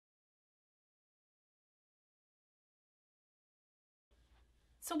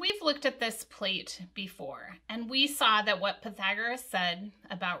So we've looked at this plate before, and we saw that what Pythagoras said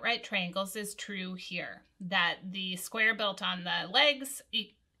about right triangles is true here, that the square built on the legs,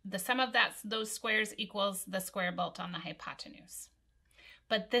 the sum of those squares equals the square built on the hypotenuse.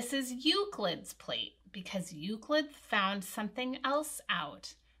 But this is Euclid's plate because Euclid found something else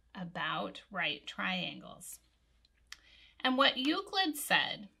out about right triangles. And what Euclid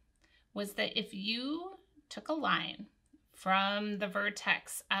said was that if you took a line from the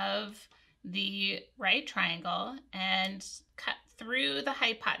vertex of the right triangle and cut through the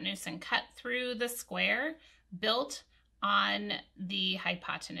hypotenuse and cut through the square built on the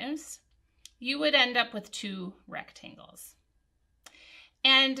hypotenuse, you would end up with two rectangles.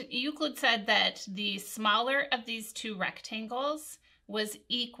 And Euclid said that the smaller of these two rectangles was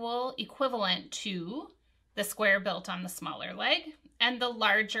equivalent to the square built on the smaller leg, and the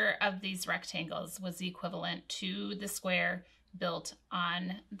larger of these rectangles was equivalent to the square built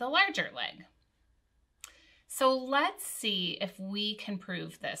on the larger leg. So let's see if we can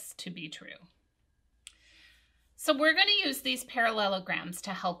prove this to be true. So we're going to use these parallelograms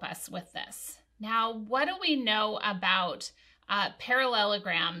to help us with this. Now, what do we know about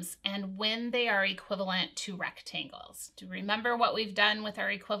parallelograms and when they are equivalent to rectangles? Do you remember what we've done with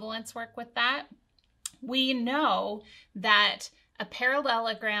our equivalence work with that? We know that a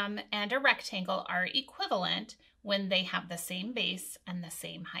parallelogram and a rectangle are equivalent when they have the same base and the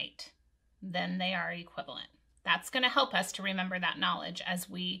same height. Then they are equivalent. That's going to help us to remember that knowledge as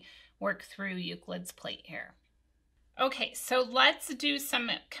we work through Euclid's plate here. Okay, so let's do some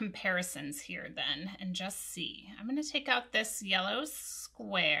comparisons here then and just see. I'm going to take out this yellow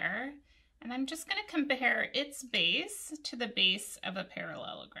square and I'm just going to compare its base to the base of a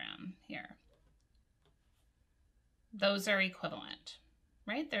parallelogram here. Those are equivalent,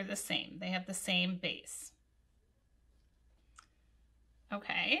 right? They're the same. They have the same base.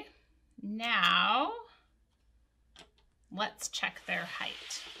 Okay, now let's check their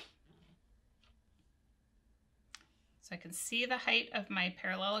height. So I can see the height of my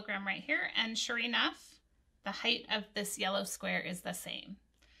parallelogram right here, and sure enough, the height of this yellow square is the same.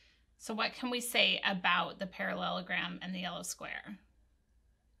 So what can we say about the parallelogram and the yellow square?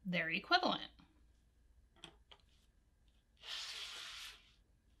 They're equivalent.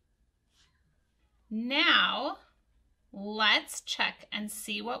 Now, let's check and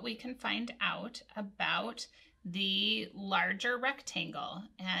see what we can find out about the larger rectangle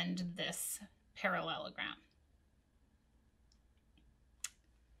and this parallelogram.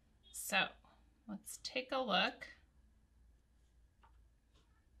 So, let's take a look.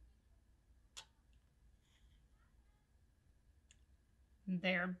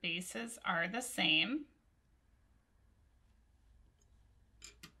 Their bases are the same.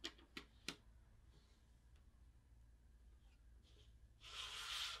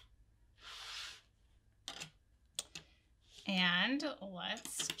 And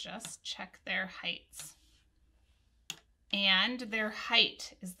let's just check their heights. And their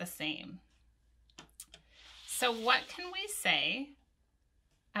height is the same. So what can we say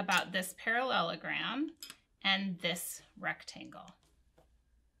about this parallelogram and this rectangle?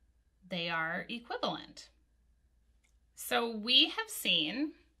 They are equivalent. So we have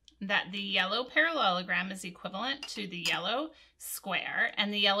seen that the yellow parallelogram is equivalent to the yellow square,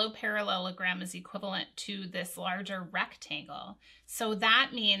 and the yellow parallelogram is equivalent to this larger rectangle. So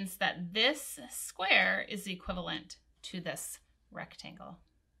that means that this square is equivalent to this rectangle.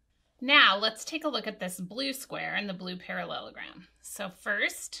 Now let's take a look at this blue square and the blue parallelogram. So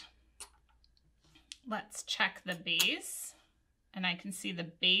first, let's check the base, and I can see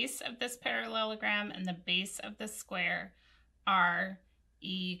the base of this parallelogram and the base of the square are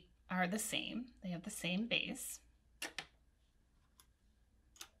the same. They have the same base.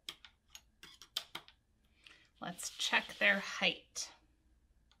 Let's check their height.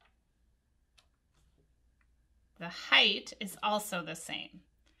 The height is also the same.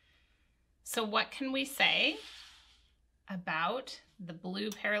 So what can we say about the blue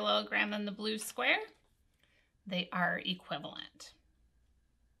parallelogram and the blue square? They are equivalent.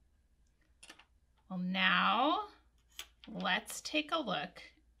 Well, now let's take a look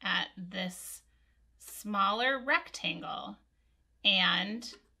at this smaller rectangle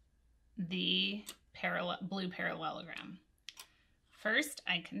and the blue parallelogram. First,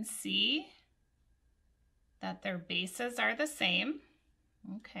 I can see that their bases are the same.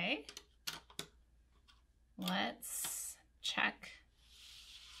 Okay. Let's check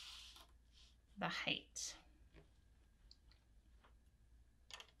the height.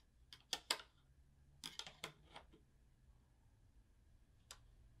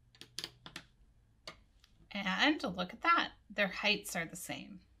 And look at that, their heights are the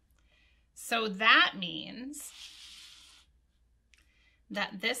same. So that means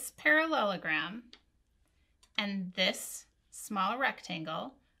that this parallelogram and this small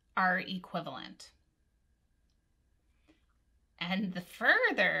rectangle are equivalent. And the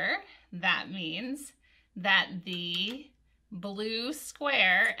further, that means that the blue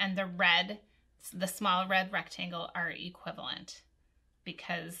square and the small red rectangle are equivalent,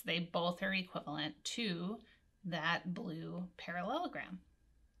 because they both are equivalent to that blue parallelogram.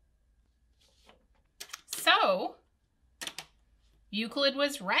 So Euclid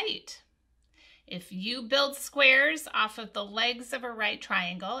was right. If you build squares off of the legs of a right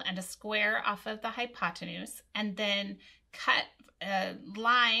triangle and a square off of the hypotenuse, and then cut a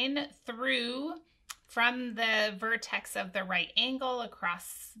line through from the vertex of the right angle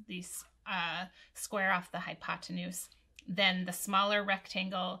across the square off the hypotenuse, then the smaller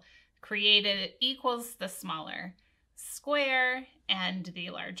rectangle created equals the smaller square, and the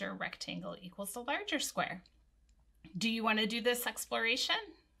larger rectangle equals the larger square. Do you want to do this exploration?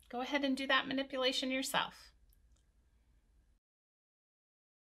 Go ahead and do that manipulation yourself.